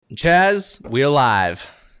Chaz, we're live.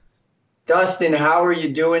 Dustin, how are you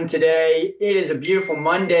doing today? It is a beautiful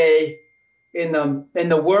Monday in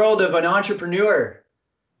the world of an entrepreneur.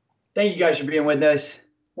 Thank you guys for being with us.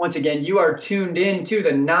 Once again, you are tuned in to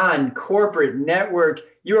the Non-Corporate Network.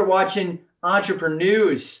 You are watching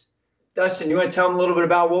Entrepreneurs. Dustin, you want to tell them a little bit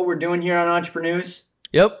about what we're doing here on Entrepreneurs?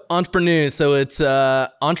 Yep, Entrepreneurs. So it's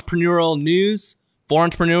entrepreneurial news for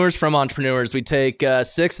entrepreneurs from entrepreneurs. We take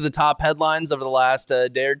 6 of the top headlines over the last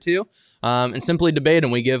day or two and simply debate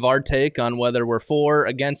them. We give our take on whether we're for,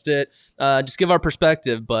 against it, just give our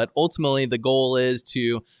perspective. But ultimately, the goal is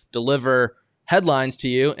to deliver headlines to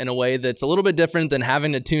you in a way that's a little bit different than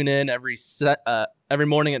having to tune in every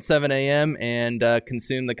morning at 7 a.m. and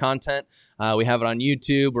consume the content. We have it on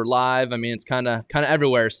YouTube. We're live. I mean, it's kind of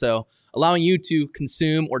everywhere. So allowing you to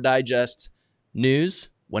consume or digest news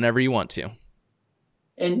whenever you want to.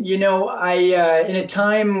 And, you know, in a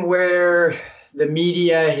time where the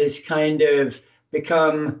media has kind of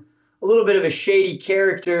become a little bit of a shady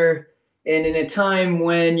character, and in a time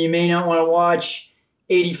when you may not want to watch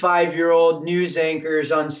 85-year-old news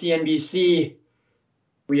anchors on CNBC,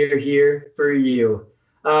 we are here for you.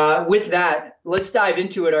 With that, let's dive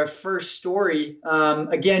into it. Our first story.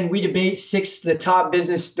 Again, we debate 6 of the top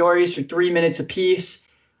business stories for 3 minutes apiece.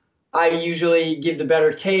 I usually give the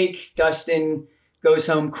better take. Dustin goes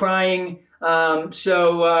home crying.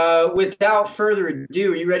 So without further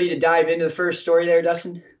ado, are you ready to dive into the first story there,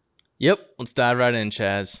 Dustin? Yep, let's dive right in,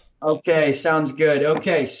 Chaz. Okay, sounds good.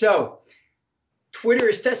 Okay, so Twitter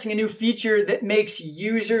is testing a new feature that makes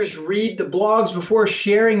users read the blogs before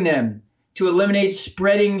sharing them to eliminate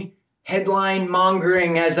spreading headline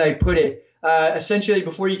mongering, as I put it. Essentially,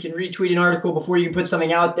 before you can retweet an article, before you can put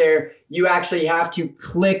something out there, you actually have to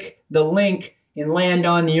click the link and land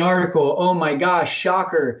on the article. Oh my gosh,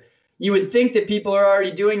 shocker. You would think that people are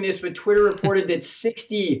already doing this, but Twitter reported that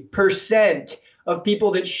 60% of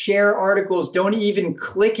people that share articles don't even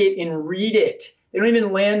click it and read it. They don't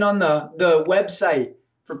even land on the website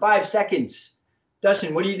for 5 seconds.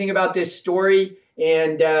 Dustin, what do you think about this story?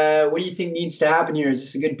 And what do you think needs to happen here? Is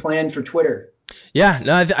this a good plan for Twitter? Yeah,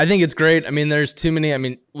 no, I think it's great. I mean, there's too many. I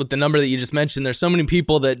mean, with the number that you just mentioned, there's so many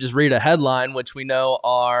people that just read a headline, which we know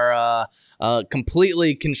are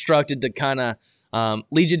completely constructed to kind of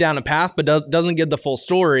lead you down a path, but doesn't give the full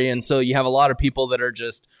story. And so you have a lot of people that are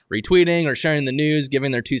just retweeting or sharing the news,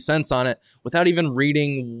 giving their 2 cents on it without even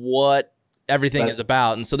reading what everything is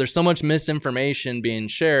about. And so there's so much misinformation being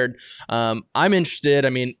shared. I'm interested.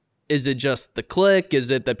 I mean, is it just the click? Is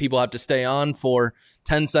it that people have to stay on for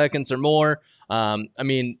 10 seconds or more? I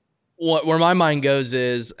mean, where my mind goes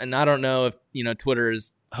is, and I don't know if, Twitter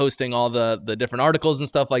is hosting all the different articles and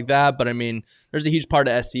stuff like that, but I mean, there's a huge part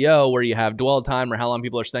of SEO where you have dwell time or how long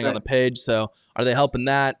people are staying on the page. So are they helping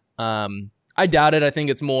that? I doubt it. I think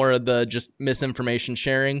it's more of the just misinformation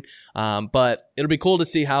sharing. But it'll be cool to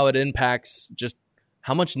see how it impacts just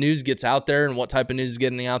how much news gets out there and what type of news is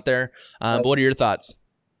getting out there. But what are your thoughts?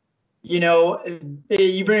 You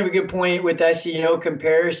bring up a good point with SEO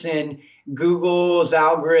comparison. Google's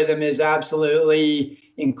algorithm is absolutely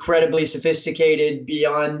incredibly sophisticated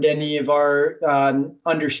beyond any of our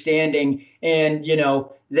understanding. And,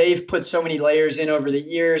 they've put so many layers in over the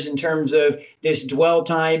years in terms of this dwell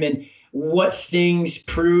time and what things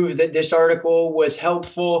prove that this article was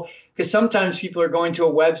helpful. Because sometimes people are going to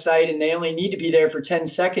a website and they only need to be there for 10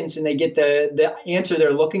 seconds and they get the answer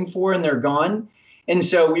they're looking for and they're gone. And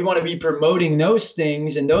so we want to be promoting those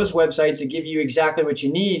things and those websites that give you exactly what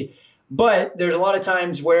you need. But there's a lot of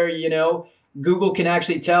times where, Google can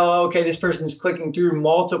actually tell, okay, this person's clicking through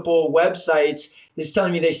multiple websites. It's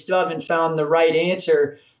telling me they still haven't found the right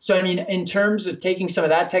answer. So, I mean, in terms of taking some of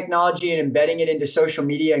that technology and embedding it into social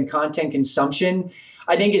media and content consumption,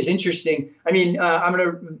 I think is interesting. I mean,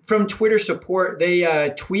 from Twitter support, they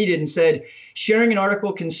tweeted and said, sharing an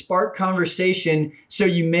article can spark conversation, so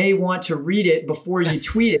you may want to read it before you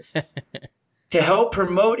tweet it. To help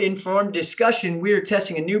promote informed discussion, we are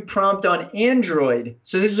testing a new prompt on Android.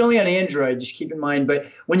 So this is only on Android, just keep in mind. But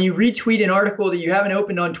when you retweet an article that you haven't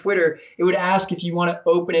opened on Twitter, it would ask if you want to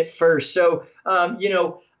open it first. So,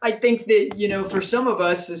 I think that, for some of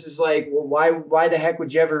us, this is like, well, why the heck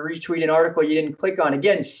would you ever retweet an article you didn't click on?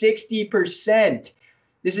 Again, 60%.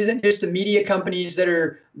 This isn't just the media companies that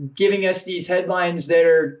are giving us these headlines that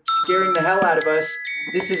are scaring the hell out of us.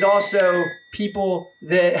 This is also people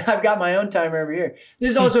that I've got my own timer over here. This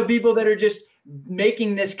is also people that are just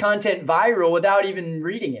making this content viral without even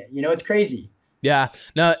reading it. It's crazy. Yeah,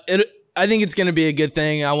 no, I think it's going to be a good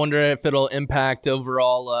thing. I wonder if it'll impact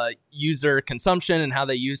overall user consumption and how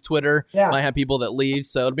they use Twitter. Yeah. Might have people that leave.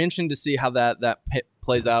 So it'll be interesting to see how that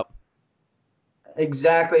plays out.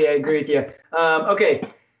 exactly. I agree with you. Okay,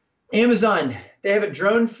 Amazon, they have a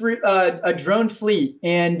drone fleet,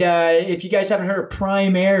 and if you guys haven't heard of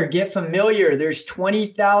Prime Air, get familiar. There's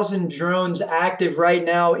 20,000 drones active right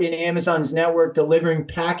now in Amazon's network delivering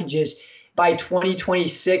packages. By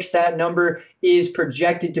 2026, that number is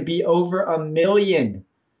projected to be over 1 million.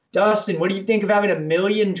 Dustin, what do you think of having 1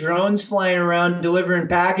 million drones flying around delivering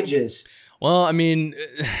packages? Well, I mean,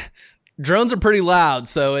 drones are pretty loud,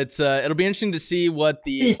 so it'll be interesting to see what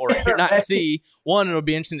the or Yeah, not right. see one. It'll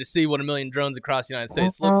be interesting to see what 1 million drones across the United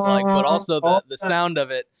States looks like, but also the sound of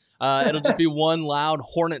it. It'll just be one loud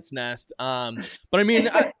hornet's nest. But I mean,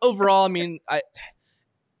 overall, I mean,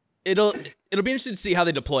 it'll be interesting to see how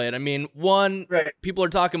they deploy it. I mean, one, Right. people are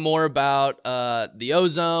talking more about the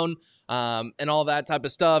ozone and all that type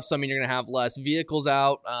of stuff. So I mean, you're gonna have less vehicles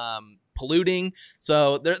out polluting.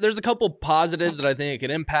 So there's a couple positives that I think it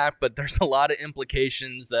could impact, but there's a lot of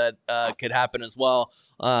implications that could happen as well.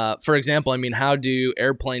 For example, I mean, how do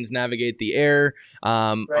airplanes navigate the air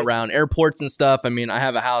Right. around airports and stuff? I mean, I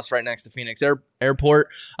have a house right next to Phoenix Airport.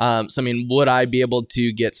 So, I mean, would I be able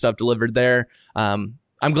to get stuff delivered there?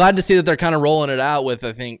 I'm glad to see that they're kind of rolling it out with,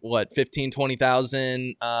 I think, 15,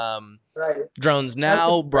 20,000 Right. drones That's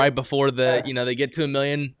now, a, right before yeah. they get to 1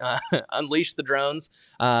 million, unleash the drones.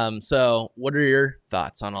 So what are your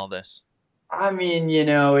thoughts on all this? I mean,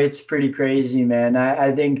 it's pretty crazy, man.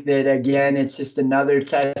 I think that, again, it's just another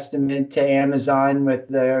testament to Amazon with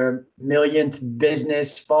their millionth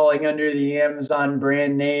business falling under the Amazon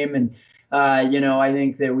brand name. And, I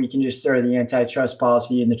think that we can just throw the antitrust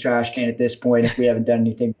policy in the trash can at this point if we haven't done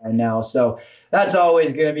anything by now. So that's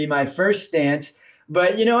always going to be my first stance.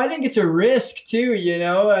 But, I think it's a risk too.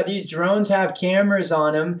 These drones have cameras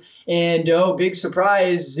on them. And, oh, big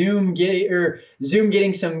surprise, Zoom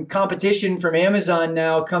getting some competition from Amazon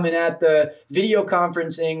now, coming at the video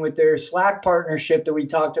conferencing with their Slack partnership that we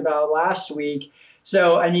talked about last week.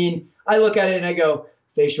 So, I mean, I look at it and I go,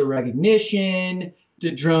 facial recognition,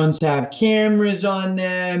 the drones have cameras on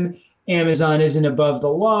them. Amazon isn't above the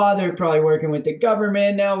law. They're probably working with the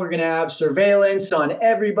government. Now we're going to have surveillance on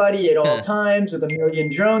everybody at all times with 1 million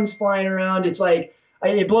drones flying around. It's like,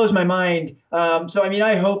 it blows my mind. So, I mean,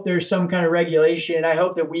 I hope there's some kind of regulation. I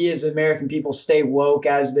hope that we as American people stay woke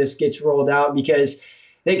as this gets rolled out, because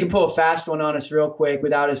they can pull a fast one on us real quick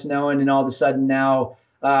without us knowing. And all of a sudden now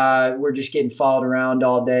we're just getting followed around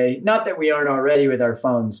all day. Not that we aren't already with our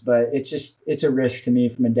phones, but it's a risk to me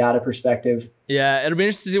from a data perspective. Yeah, it'll be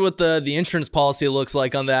interesting to see what the insurance policy looks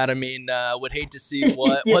like on that. I mean, would hate to see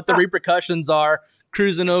what Yeah, what the repercussions are.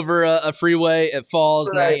 Cruising over a freeway, it falls.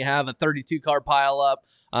 Now right. you have a 32 car pile up,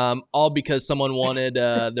 all because someone wanted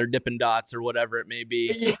their Dippin' Dots or whatever it may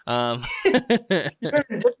be. You heard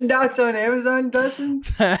of Dippin' Dots on Amazon, Dustin?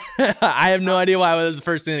 I have no idea why that was the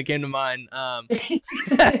first thing that came to mind. Hey,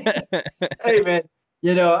 man.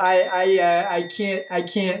 I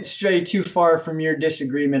can't stray too far from your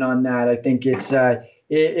disagreement on that. I think it's hard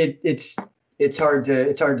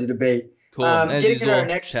to debate. Cool. As Getting into our usual,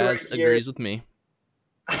 next story Chaz here. agrees with me.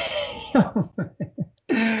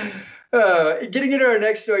 Getting into our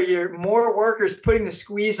next story here, more workers putting the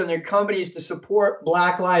squeeze on their companies to support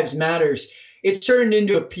Black Lives Matters. It's turned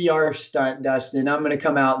into a PR stunt, Dustin. I'm going to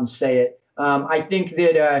come out and say it. I think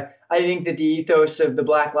that the ethos of the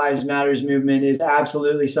Black Lives Matters movement is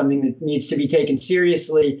absolutely something that needs to be taken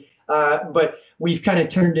seriously. But we've kind of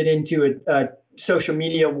turned it into a social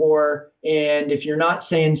media war. And if you're not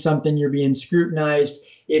saying something, you're being scrutinized.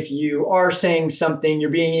 If you are saying something, you're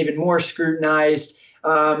being even more scrutinized.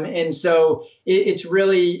 And so it's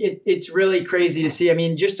really crazy to see. I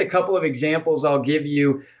mean, just a couple of examples I'll give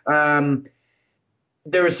you.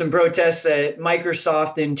 There was some protests at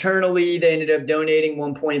Microsoft internally. They ended up donating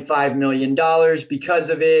 $1.5 million because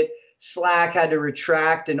of it. Slack had to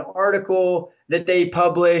retract an article that they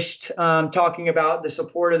published talking about the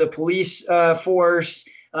support of the police force.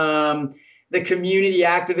 The community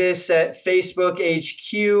activists at Facebook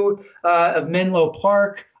HQ of Menlo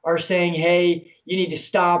Park are saying, hey, you need to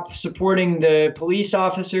stop supporting the police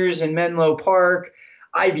officers in Menlo Park.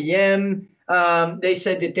 IBM, they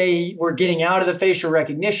said that they were getting out of the facial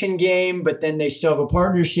recognition game, but then they still have a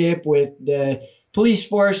partnership with the police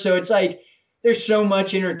force. So it's like there's so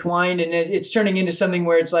much intertwined, and it's turning into something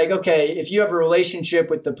where it's like, okay, if you have a relationship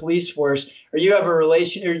with the police force, or you have a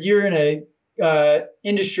relation, or you're in a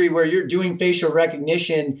industry where you're doing facial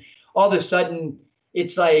recognition, all of a sudden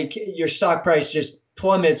it's like your stock price just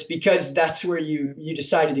plummets because that's where you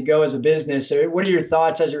decided to go as a business. So what are your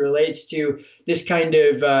thoughts as it relates to this kind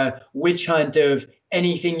of witch hunt of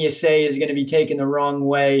anything you say is going to be taken the wrong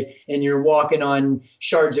way and you're walking on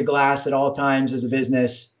shards of glass at all times as a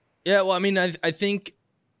business? Yeah, well, I mean, I think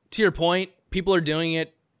to your point, people are doing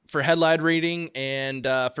it for headline reading and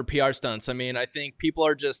for PR stunts. I mean, I think people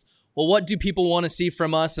are just, well, what do people want to see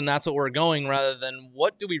from us? And that's what we're going rather than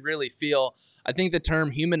what do we really feel? I think the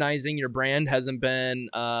term humanizing your brand hasn't been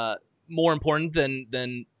more important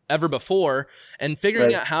than ever before, and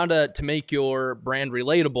figuring out how to make your brand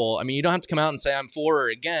relatable. I mean, you don't have to come out and say I'm for or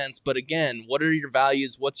against, but again, what are your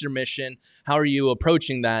values? What's your mission? How are you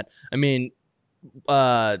approaching that? I mean,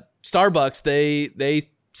 Starbucks, they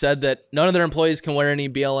said that none of their employees can wear any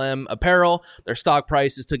BLM apparel. Their stock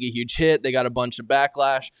prices took a huge hit. They got a bunch of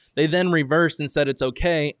backlash. They then reversed and said it's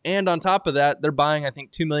okay. And on top of that, they're buying, I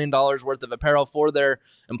think, $2 million worth of apparel for their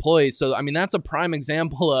employees. So, I mean, that's a prime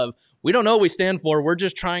example of, we don't know what we stand for. We're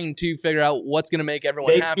just trying to figure out what's going to make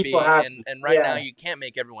everyone happy. And right now, you can't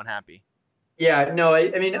make everyone happy. Yeah, no, I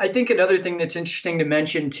mean, I think another thing that's interesting to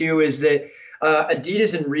mention, too, is that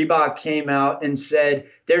Adidas and Reebok came out and said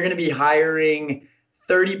they're going to be hiring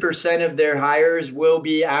 30% of their hires will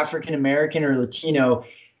be African American or Latino.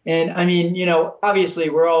 And I mean, you know, obviously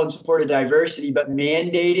we're all in support of diversity, but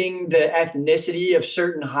mandating the ethnicity of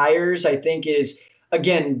certain hires, I think, is,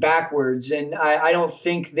 again, backwards. And I don't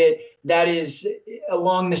think that that is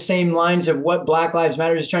along the same lines of what Black Lives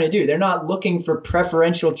Matter is trying to do. They're not looking for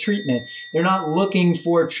preferential treatment. They're not looking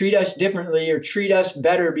for treat us differently or treat us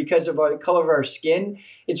better because of the color of our skin.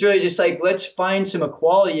 It's really just like, let's find some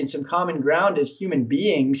equality and some common ground as human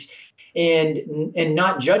beings and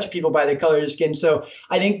not judge people by the color of their skin. So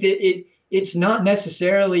I think that it's not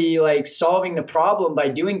necessarily like solving the problem by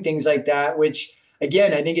doing things like that, which,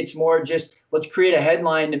 again, I think it's more just let's create a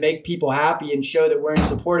headline to make people happy and show that we're in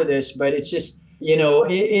support of this. But it's just, you know,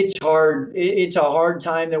 it's hard. It's a hard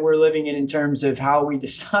time that we're living in terms of how we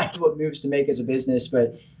decide what moves to make as a business.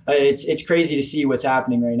 But it's crazy to see what's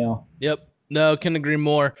happening right now. Yep. No, can agree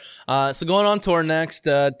more. So going on to our next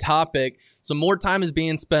topic, some more time is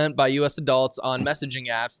being spent by U.S. adults on messaging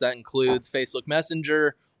apps. That includes Facebook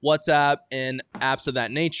Messenger, WhatsApp, and apps of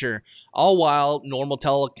that nature, all while normal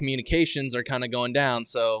telecommunications are kind of going down.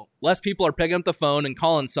 So less people are picking up the phone and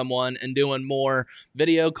calling someone and doing more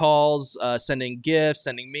video calls, sending gifts,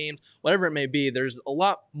 sending memes, whatever it may be. There's a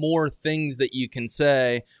lot more things that you can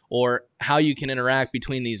say or how you can interact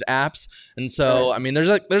between these apps. And so, I mean, there's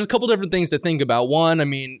a couple different things to think about. One, I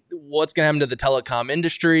mean, what's going to happen to the telecom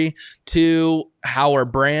industry? Two, how are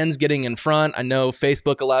brands getting in front? I know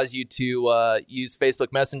Facebook allows you to use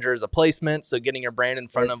Facebook Messenger as a placement, so getting your brand in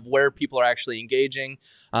front of where people are actually engaging.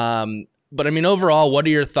 But I mean, overall, what are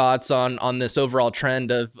your thoughts on this overall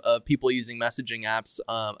trend of people using messaging apps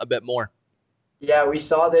a bit more? Yeah, we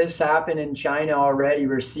saw this happen in China already.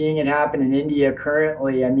 We're seeing it happen in India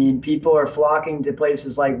currently. I mean, people are flocking to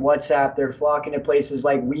places like WhatsApp. They're flocking to places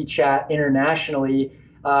like WeChat internationally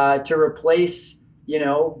to replace, you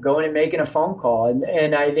know, going and making a phone call.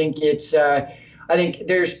 And I think I think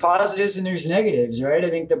there's positives and there's negatives, right? I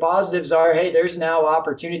think the positives are, hey, there's now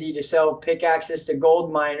opportunity to sell pickaxes to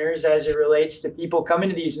gold miners as it relates to people coming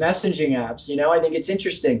to these messaging apps. You know, I think it's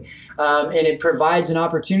interesting, and it provides an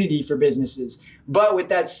opportunity for businesses. But with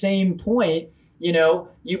that same point, you know,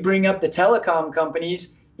 you bring up the telecom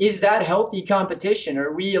companies. Is that healthy competition?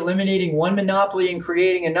 Are we eliminating one monopoly and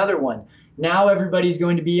creating another one? Now everybody's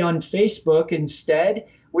going to be on Facebook instead.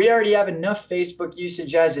 We already have enough Facebook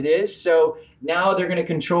usage as it is. So now they're going to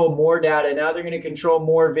control more data. Now they're going to control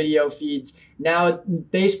more video feeds. Now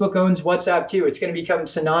Facebook owns WhatsApp too. It's going to become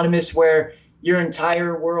synonymous where your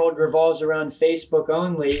entire world revolves around Facebook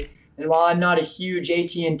only. And while I'm not a huge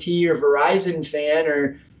AT&T or Verizon fan,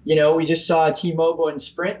 or, you know, we just saw T-Mobile and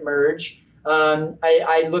Sprint merge,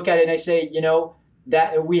 I look at it and I say, you know,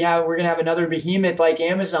 that we're going to have another behemoth like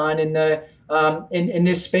Amazon in the in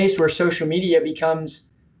this space where social media becomes,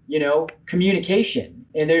 you know, communication,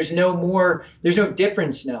 and there's no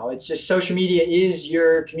difference now. It's just social media is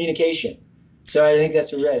your communication. So I think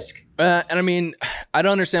that's a risk. And I mean, I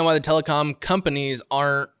don't understand why the telecom companies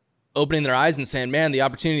aren't opening their eyes and saying, man, the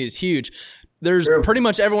opportunity is huge. There's pretty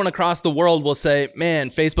much everyone across the world will say, man,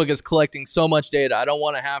 Facebook is collecting so much data. I don't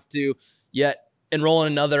want to have to yet enroll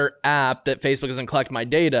in another app that Facebook doesn't collect my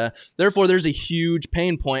data. Therefore, there's a huge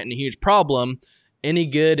pain point and a huge problem. Any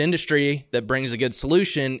good industry that brings a good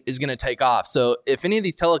solution is going to take off. So if any of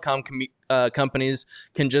these telecom companies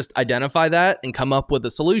can just identify that and come up with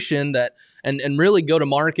a solution that and really go to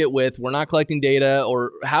market with. We're not collecting data,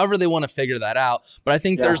 or however they want to figure that out. But I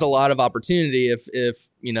think there's a lot of opportunity if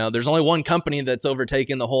there's only one company that's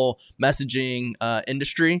overtaken the whole messaging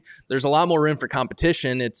industry. There's a lot more room for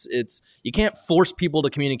competition. It's you can't force people to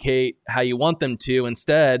communicate how you want them to.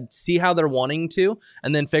 Instead, see how they're wanting to,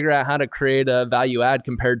 and then figure out how to create a value add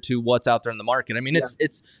compared to what's out there in the market. I mean,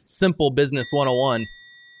 it's simple business 101.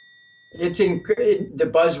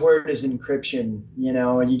 The buzzword is encryption,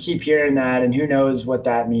 and you keep hearing that, and who knows what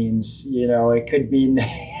that means. It could mean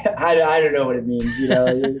I don't know what it means.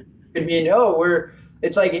 It could mean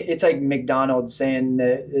it's like McDonald's saying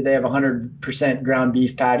that they have 100% ground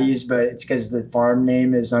beef patties, but it's because the farm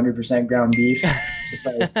name is 100% ground beef. It's just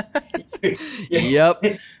like yep.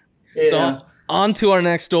 On to our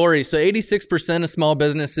next story. So 86% of small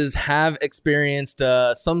businesses have experienced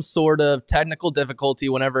some sort of technical difficulty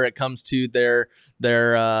whenever it comes to their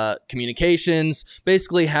communications,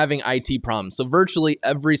 basically having IT problems. So virtually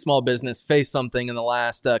every small business faced something in the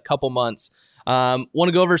last couple months. Want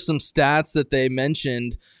to go over some stats that they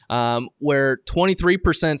mentioned, where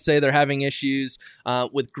 23% say they're having issues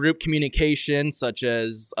with group communication, such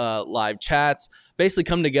as live chats, basically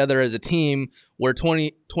come together as a team, where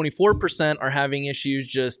 24% are having issues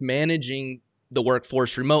just managing the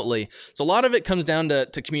workforce remotely. So a lot of it comes down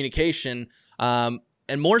to communication. And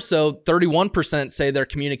more so, 31% say they're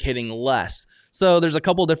communicating less. So there's a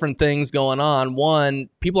couple different things going on. One,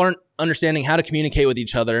 people aren't understanding how to communicate with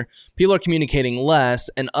each other. People are communicating less.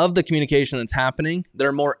 And of the communication that's happening, there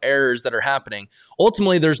are more errors that are happening.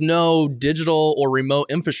 Ultimately, there's no digital or remote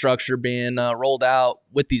infrastructure being rolled out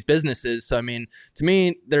with these businesses. So, I mean, to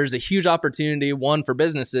me, there's a huge opportunity, one, for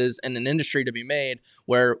businesses and an industry to be made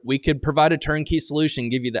where we could provide a turnkey solution,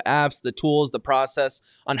 give you the apps, the tools, the process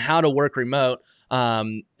on how to work remote.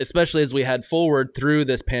 Especially as we head forward through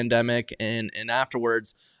this pandemic and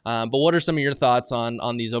afterwards. But what are some of your thoughts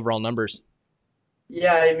on these overall numbers?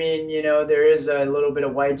 Yeah, I mean, there is a little bit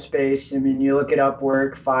of white space. I mean, you look at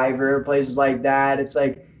Upwork, Fiverr, places like that. It's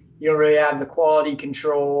like you don't really have the quality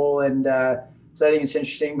control. And so I think it's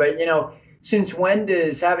interesting. But, since when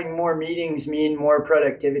does having more meetings mean more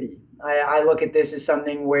productivity? I look at this as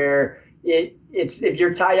something where it's if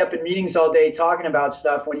you're tied up in meetings all day talking about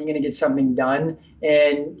stuff, when are you going to get something done?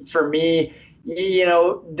 And for me,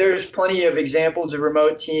 there's plenty of examples of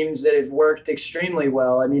remote teams that have worked extremely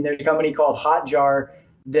well. I mean, there's a company called Hotjar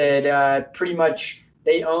that pretty much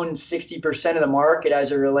they own 60% of the market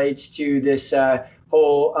as it relates to this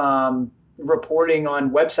whole reporting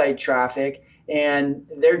on website traffic. And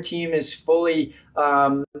their team is fully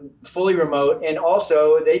remote. And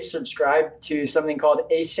also they've subscribed to something called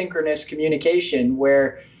asynchronous communication,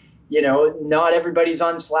 where, not everybody's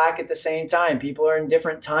on Slack at the same time. People are in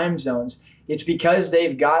different time zones. It's because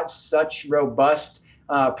they've got such robust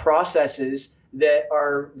processes that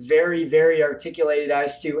are very, very articulated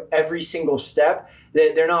as to every single step,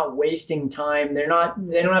 that they're not wasting time. They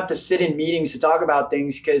don't have to sit in meetings to talk about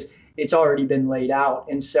things because it's already been laid out.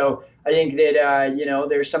 And so I think that,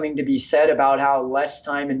 there's something to be said about how less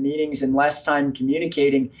time in meetings and less time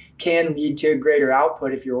communicating can lead to a greater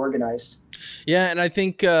output if you're organized. Yeah, and I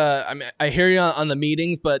think, I hear you on the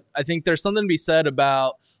meetings, but I think there's something to be said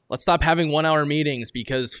about let's stop having 1 hour meetings,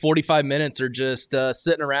 because 45 minutes are just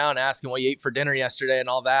sitting around asking what you ate for dinner yesterday and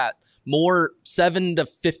all that. More 7 to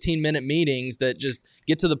 15 minute meetings that just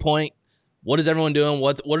get to the point. What is everyone doing?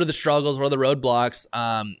 What are the struggles? What are the roadblocks?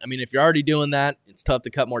 If you're already doing that, it's tough to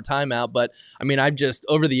cut more time out. But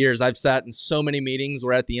over the years, I've sat in so many meetings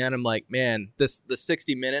where at the end, I'm like, man, the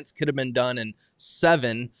 60 minutes could have been done in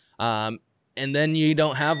 7. And then you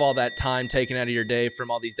don't have all that time taken out of your day from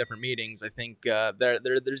all these different meetings. I think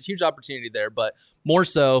there's huge opportunity there. But more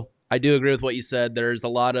so, I do agree with what you said. There's a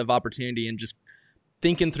lot of opportunity in just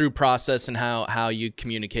thinking through process and how you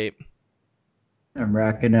communicate. I'm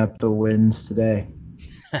racking up the wins today.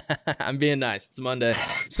 I'm being nice. It's Monday.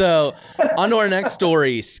 So on to our next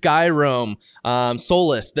story, Skyroam.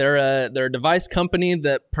 Solus, they're a device company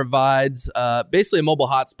that provides basically a mobile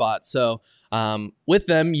hotspot. So with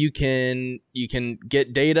them, you can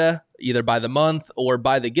get data either by the month or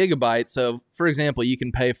by the gigabyte. So for example, you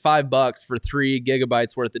can pay $5 for 3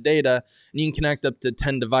 gigabytes worth of data, and you can connect up to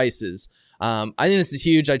 10 devices. I think this is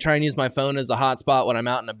huge. I try and use my phone as a hotspot when I'm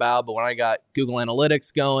out and about, but when I got Google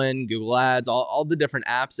Analytics going, Google Ads, all the different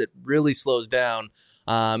apps, it really slows down.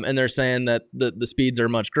 And they're saying that the speeds are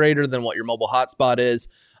much greater than what your mobile hotspot is.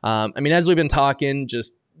 As we've been talking,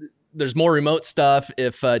 just there's more remote stuff.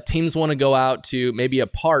 If teams want to go out to maybe a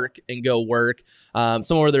park and go work,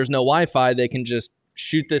 somewhere where there's no Wi-Fi, they can just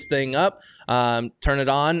shoot this thing up, turn it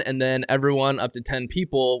on, and then everyone up to 10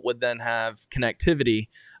 people would then have connectivity.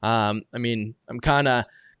 I mean, I'm kind of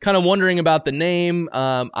wondering about the name.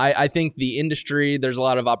 I think the industry, there's a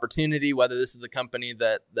lot of opportunity, whether this is the company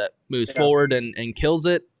that moves forward and kills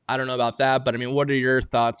it. I don't know about that, but I mean, what are your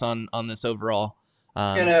thoughts on this overall?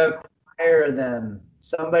 It's going to acquire them.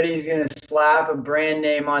 Somebody's going to slap a brand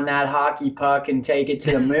name on that hockey puck and take it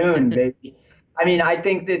to the moon, baby. I mean, I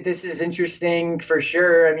think that this is interesting for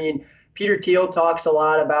sure. I mean, Peter Thiel talks a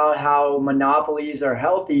lot about how monopolies are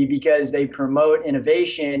healthy because they promote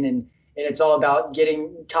innovation, and it's all about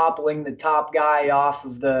toppling the top guy off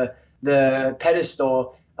of the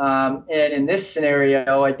pedestal. And in this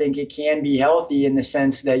scenario, I think it can be healthy in the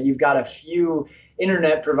sense that you've got a few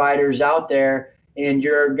internet providers out there, and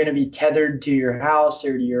you're going to be tethered to your house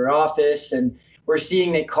or to your office. And we're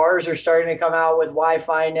seeing that cars are starting to come out with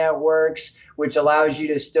Wi-Fi networks, which allows you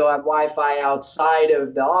to still have Wi-Fi outside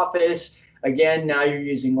of the office. Again, now you're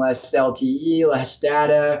using less LTE, less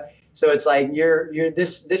data. So it's like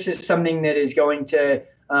this is something that is going to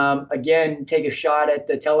again take a shot at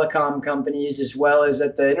the telecom companies as well as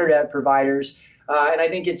at the internet providers. And I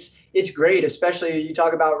think it's great, especially you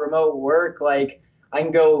talk about remote work. Like I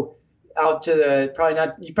can go out to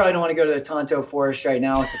you probably don't want to go to the Tonto Forest right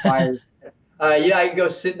now with the fires. I can go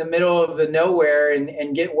sit in the middle of the nowhere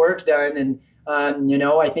and get work done. And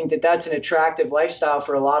I think that's an attractive lifestyle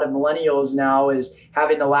for a lot of millennials now, is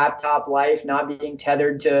having the laptop life, not being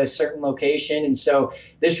tethered to a certain location. And so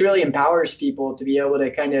this really empowers people to be able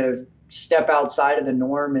to kind of step outside of the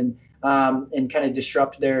norm and kind of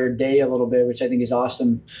disrupt their day a little bit, which I think is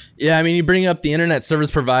awesome. Yeah, I mean, you bring up the internet service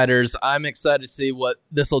providers. I'm excited to see what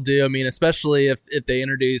this will do. I mean, especially if they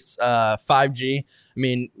introduce 5G. I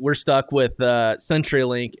mean, we're stuck with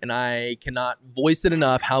CenturyLink, and I cannot voice it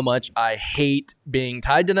enough how much I hate being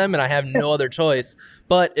tied to them, and I have no other choice.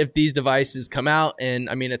 But if these devices come out, and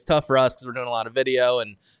I mean, it's tough for us because we're doing a lot of video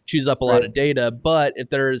and chews up a lot of data, but if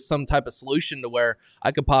there is some type of solution to where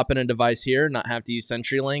I could pop in a device here and not have to use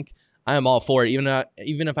CenturyLink, I am all for it,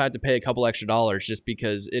 even if I have to pay a couple extra dollars, just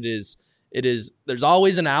because it is. There's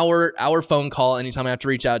always an hour phone call anytime I have to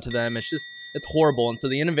reach out to them. It's horrible. And so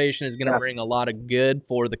the innovation is going to bring a lot of good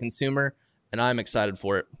for the consumer, and I'm excited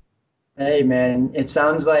for it. Hey man, it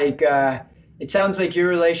sounds like your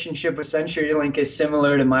relationship with CenturyLink is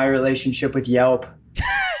similar to my relationship with Yelp.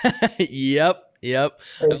 Yep.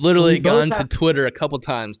 I've literally gone to Twitter a couple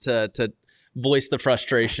times to voice the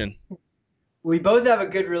frustration. We both have a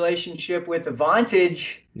good relationship with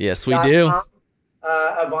Avantage. Yes, we do.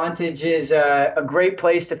 Avantage is a great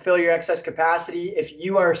place to fill your excess capacity. If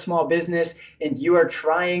you are a small business and you are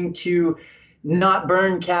trying to not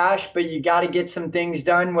burn cash, but you got to get some things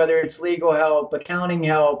done, whether it's legal help, accounting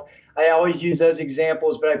help. I always use those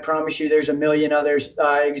examples, but I promise you there's a million other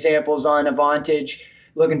examples on Avantage.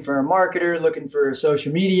 Looking for a marketer, looking for a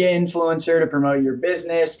social media influencer to promote your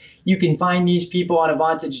business. You can find these people on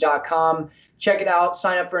Avantage.com. Check it out.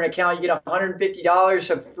 Sign up for an account. You get $150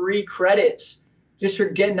 of free credits just for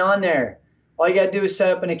getting on there. All you got to do is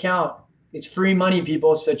set up an account. It's free money,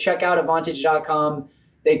 people. So check out Avantage.com.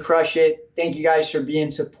 They crush it. Thank you guys for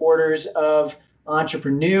being supporters of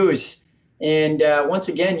Entrepreneurs. And once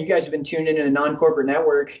again, you guys have been tuned into the Non-Corporate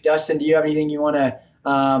Network. Dustin, do you have anything you want to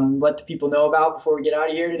let the people know about before we get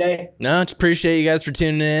out of here today? No, just appreciate you guys for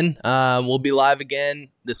tuning in. We'll be live again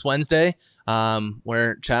this Wednesday,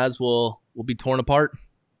 where Chaz will be torn apart.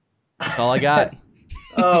 That's all I got.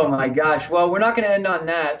 Oh my gosh. Well, we're not going to end on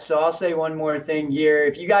that. So I'll say one more thing here.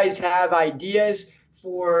 If you guys have ideas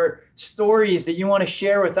for stories that you want to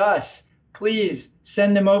share with us, please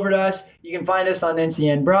send them over to us. You can find us on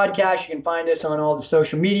NCN Broadcast. You can find us on all the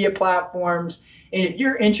social media platforms. And if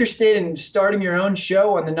you're interested in starting your own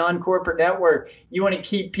show on the Non-Corporate Network, you want to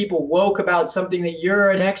keep people woke about something that you're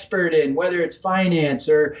an expert in, whether it's finance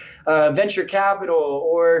or venture capital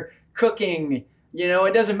or cooking,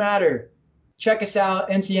 it doesn't matter. Check us out,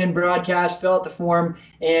 NCN Broadcast, fill out the form,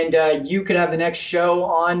 and you could have the next show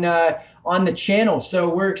on the channel.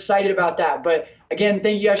 So we're excited about that. But again,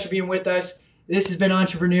 thank you guys for being with us. This has been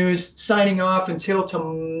Entrepreneurs signing off until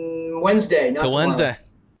Wednesday.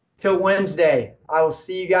 Till Wednesday. I will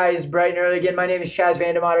see you guys bright and early. Again, my name is Chaz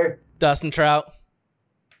Vandemotter. Dustin Trout.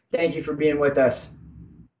 Thank you for being with us.